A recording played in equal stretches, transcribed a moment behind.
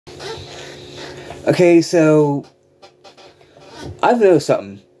Okay, so I've noticed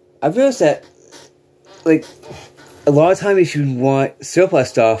something. I've noticed that, like, a lot of times if you want surplus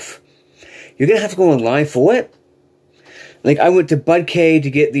stuff, you're gonna have to go online for it. Like, I went to Bud K to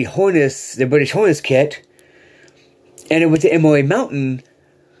get the British Hornets kit, and it went to MOA Mountain,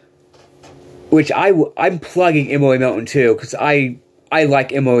 which I'm plugging MOA Mountain too, because I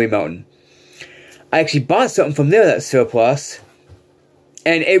like MOA Mountain. I actually bought something from there that's surplus,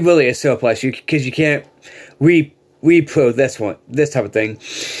 and it really is surplus, because you can't repro this type of thing.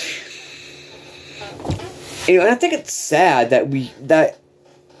 You know, and I think it's sad that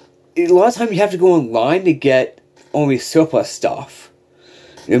a lot of times you have to go online to get only surplus stuff.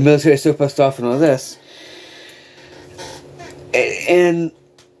 You know, military surplus stuff and all this. And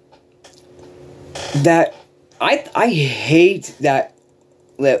that, I hate that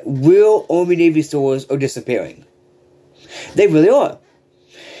real Army Navy stores are disappearing. They really are.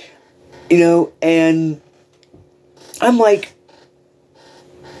 You know, and I'm like,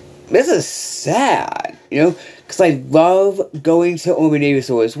 this is sad, you know, because I love going to Army Navy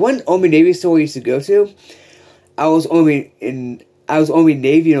stores. One Army Navy store I used to go to, I was Army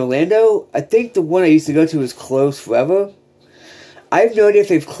Navy in Orlando. I think the one I used to go to was closed forever. I have no idea if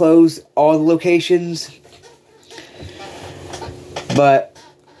they've closed all the locations, but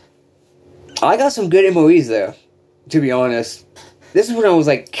I got some good MOEs there, to be honest. This is when I was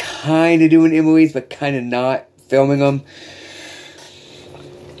like kind of doing MOEs, but kind of not filming them.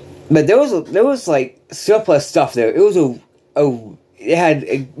 But there was like surplus stuff there. It was it had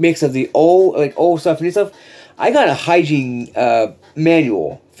a mix of the old stuff and new stuff. I got a hygiene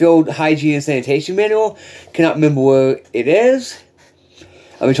manual, field hygiene and sanitation manual. Cannot remember where it is.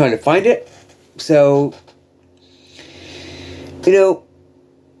 I've been trying to find it. So, you know,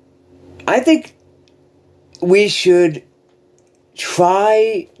 I think we should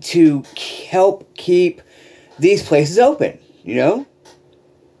try to help keep these places open, you know?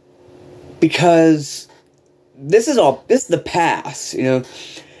 Because this is the past, you know?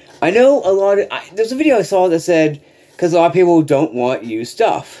 I know there's a video I saw that said, because a lot of people don't want used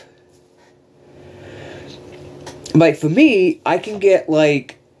stuff. Like, for me, I can get,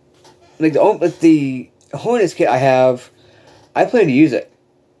 like the Hornets kit I have, I plan to use it.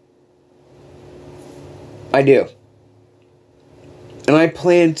 I do. And I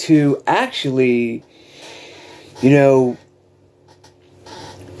plan to actually, you know,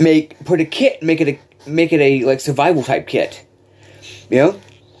 make it a like survival type kit, you know,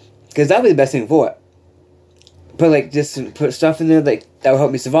 because that'd be the best thing for it. Put stuff in there that will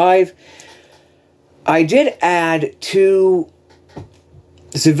help me survive. I did add 2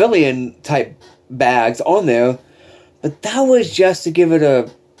 civilian type bags on there, but that was just to give it a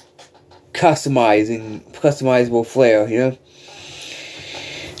customizable flair, you know.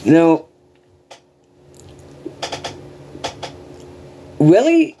 Now,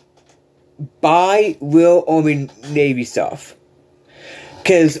 really buy real Army Navy stuff.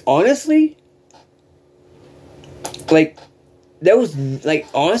 Because honestly,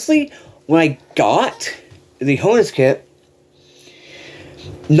 honestly, when I got the Hornets kit,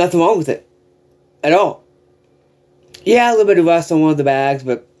 nothing wrong with it. At all. Yeah, a little bit of rust on one of the bags,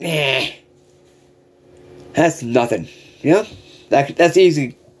 but that's nothing. You know? That's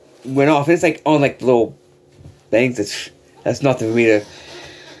easy. Went off. It's like on like little things. That's nothing for me to,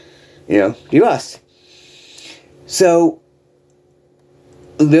 you know, do us. So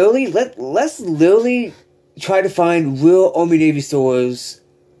literally, let's literally try to find real Army Navy stores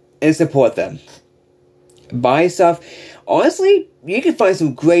and support them. Buy stuff. Honestly, you can find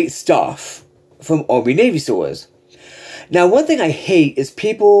some great stuff from Army Navy stores. Now, one thing I hate is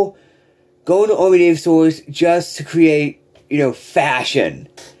people going to Army Navy stores just to create, you know, fashion.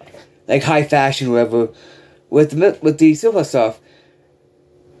 Like high fashion or whatever. With the silver stuff.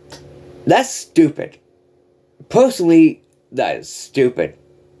 That's stupid. Personally, that is stupid.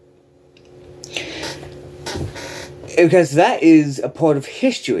 Because that is a part of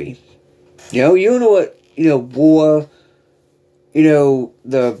history. You know, you know what, you know, war, you know,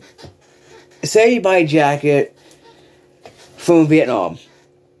 say you buy a jacket from Vietnam.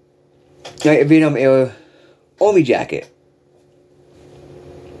 Like a Vietnam era Army jacket.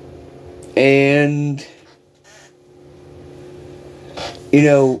 And, you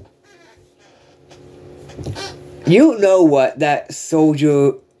know what that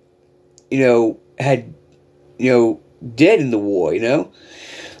soldier, you know, had, you know, did in the war, you know?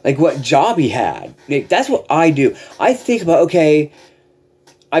 Like, what job he had. Like, that's what I do. I think about, okay,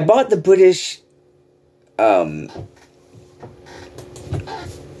 I bought the British, you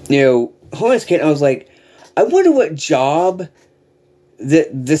know, Hornets kit, and I was like, I wonder what job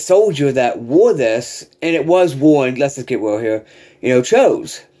the soldier that wore this, and it was worn, let's just get real here,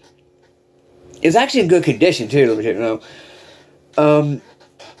 chose. It's actually in good condition, too, Now,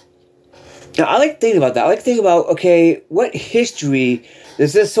 I like to think about that. I like to think about, okay, what history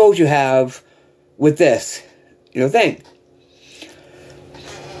does this soldier have with this, thing?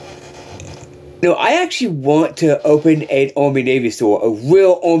 I actually want to open an Army-Navy store, a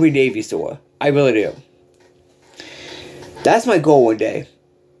real Army-Navy store. I really do. That's my goal one day,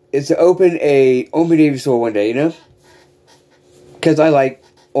 is to open a Army-Navy store one day, Because I like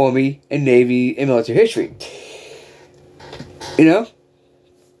Army and Navy and military history.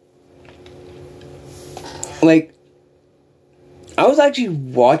 Like, I was actually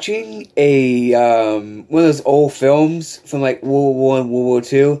watching one of those old films from, like, World War I, World War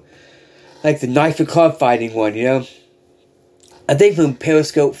II. Like, the knife and club fighting one, I think from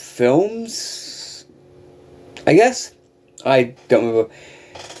Periscope Films, I guess? I don't remember.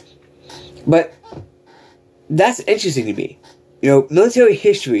 But that's interesting to me. Military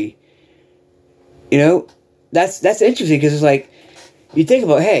history, that's interesting because it's like, you think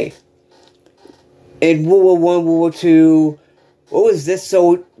about, hey, in World War I, World War II, what was this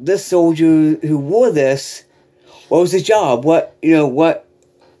soldier who wore this? What was his job? What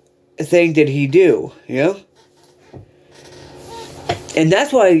thing did he do? And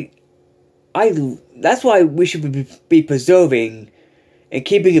that's why we should be preserving and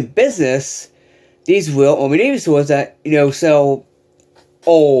keeping in business these real Army-Navy stores that, sell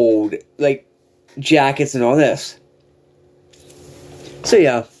old, like, jackets and all this. So,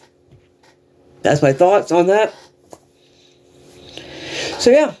 yeah. That's my thoughts on that.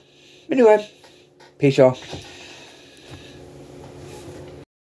 So, yeah. Anyway. Peace, y'all.